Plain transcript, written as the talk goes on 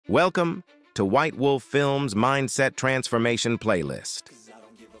Welcome to WhiteWolf Film's Mindset Transformation Playlist.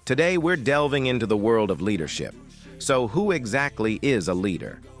 Today we're delving into the world of leadership. So who exactly is a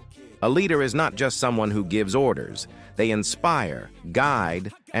leader? A leader is not just someone who gives orders. They inspire,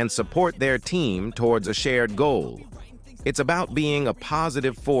 guide, and support their team towards a shared goal. It's about being a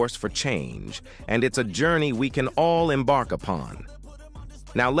positive force for change, and it's a journey we can all embark upon.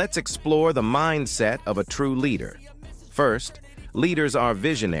 Now let's explore the mindset of a true leader. First, leaders are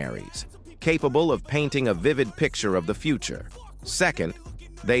visionaries, capable of painting a vivid picture of the future. Second,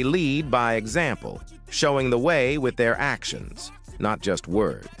 they lead by example, showing the way with their actions, not just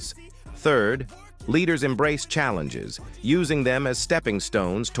words. Third, leaders embrace challenges, using them as stepping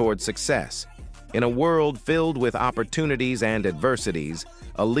stones toward success. In a world filled with opportunities and adversities,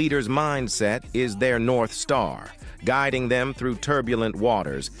 a leader's mindset is their North Star, guiding them through turbulent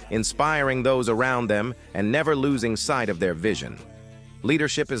waters, inspiring those around them, and never losing sight of their vision.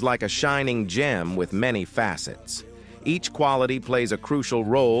 Leadership is like a shining gem with many facets. Each quality plays a crucial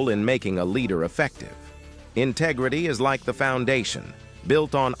role in making a leader effective. Integrity is like the foundation,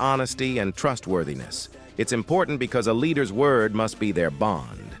 built on honesty and trustworthiness. It's important because a leader's word must be their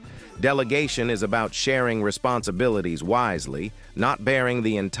bond. Delegation is about sharing responsibilities wisely, not bearing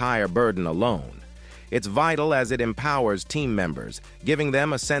the entire burden alone. It's vital as it empowers team members, giving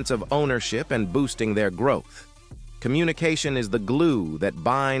them a sense of ownership and boosting their growth. Communication is the glue that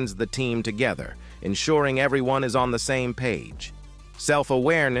binds the team together, ensuring everyone is on the same page.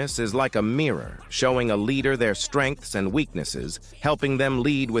 Self-awareness is like a mirror, showing a leader their strengths and weaknesses, helping them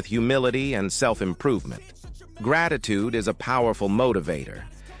lead with humility and self-improvement. Gratitude is a powerful motivator,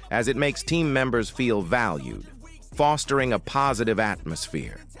 as it makes team members feel valued, fostering a positive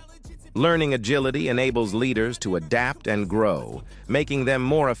atmosphere. Learning agility enables leaders to adapt and grow, making them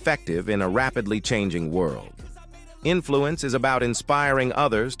more effective in a rapidly changing world. Influence is about inspiring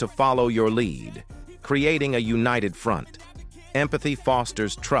others to follow your lead, creating a united front. Empathy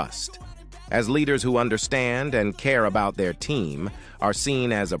fosters trust, as leaders who understand and care about their team are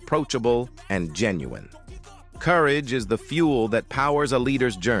seen as approachable and genuine. Courage is the fuel that powers a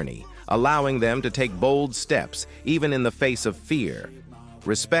leader's journey, allowing them to take bold steps even in the face of fear.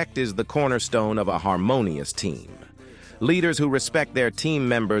 Respect is the cornerstone of a harmonious team. Leaders who respect their team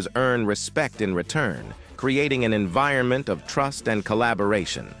members earn respect in return, creating an environment of trust and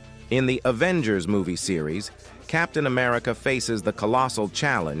collaboration. In the Avengers movie series, Captain America faces the colossal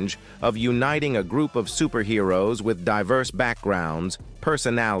challenge of uniting a group of superheroes with diverse backgrounds,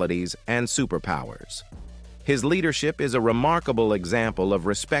 personalities, and superpowers. His leadership is a remarkable example of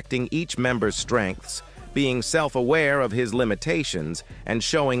respecting each member's strengths, being self-aware of his limitations, and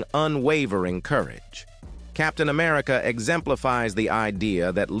showing unwavering courage. Captain America exemplifies the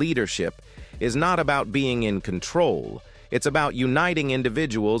idea that leadership is not about being in control, it's about uniting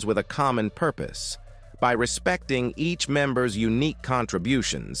individuals with a common purpose. By respecting each member's unique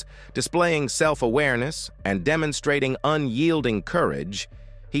contributions, displaying self-awareness, and demonstrating unyielding courage,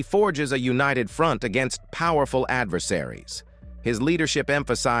 he forges a united front against powerful adversaries. His leadership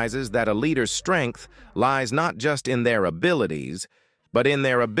emphasizes that a leader's strength lies not just in their abilities, but in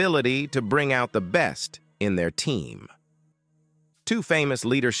their ability to bring out the best in their team. Two famous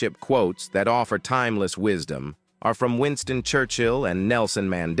leadership quotes that offer timeless wisdom are from Winston Churchill and Nelson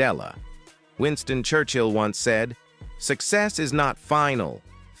Mandela. Winston Churchill once said, "Success is not final.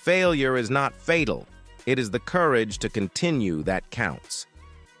 Failure is not fatal. It is the courage to continue that counts."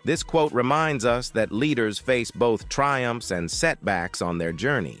 This quote reminds us that leaders face both triumphs and setbacks on their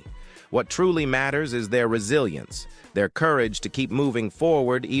journey. What truly matters is their resilience, their courage to keep moving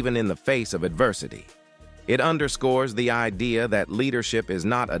forward even in the face of adversity. It underscores the idea that leadership is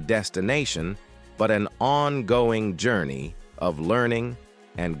not a destination, but an ongoing journey of learning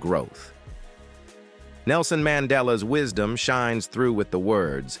and growth. Nelson Mandela's wisdom shines through with the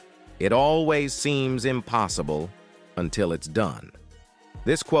words, "It always seems impossible until it's done."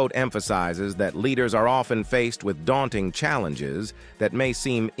 This quote emphasizes that leaders are often faced with daunting challenges that may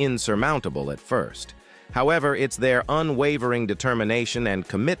seem insurmountable at first. However, it's their unwavering determination and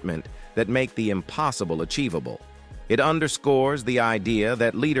commitment that make the impossible achievable. It underscores the idea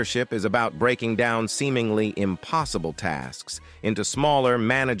that leadership is about breaking down seemingly impossible tasks into smaller,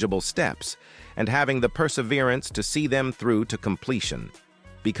 manageable steps and having the perseverance to see them through to completion.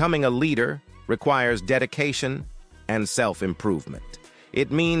 Becoming a leader requires dedication and self-improvement. It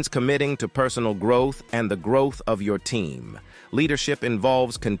means committing to personal growth and the growth of your team. Leadership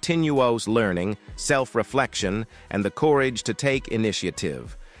involves continuous learning, self-reflection, and the courage to take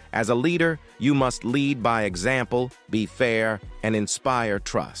initiative. As a leader, you must lead by example, be fair, and inspire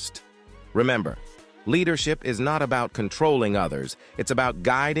trust. Remember, Leadership is not about controlling others, it's about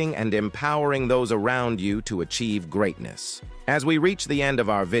guiding and empowering those around you to achieve greatness. As we reach the end of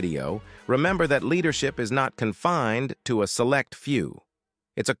our video, remember that leadership is not confined to a select few.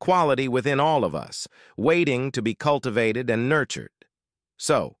 It's a quality within all of us, waiting to be cultivated and nurtured.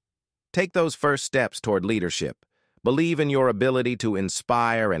 So, take those first steps toward leadership. Believe in your ability to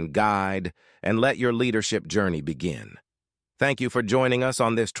inspire and guide, and let your leadership journey begin. Thank you for joining us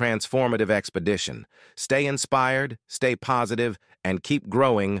on this transformative expedition. Stay inspired, stay positive, and keep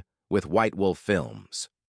growing with WhiteWolf Films.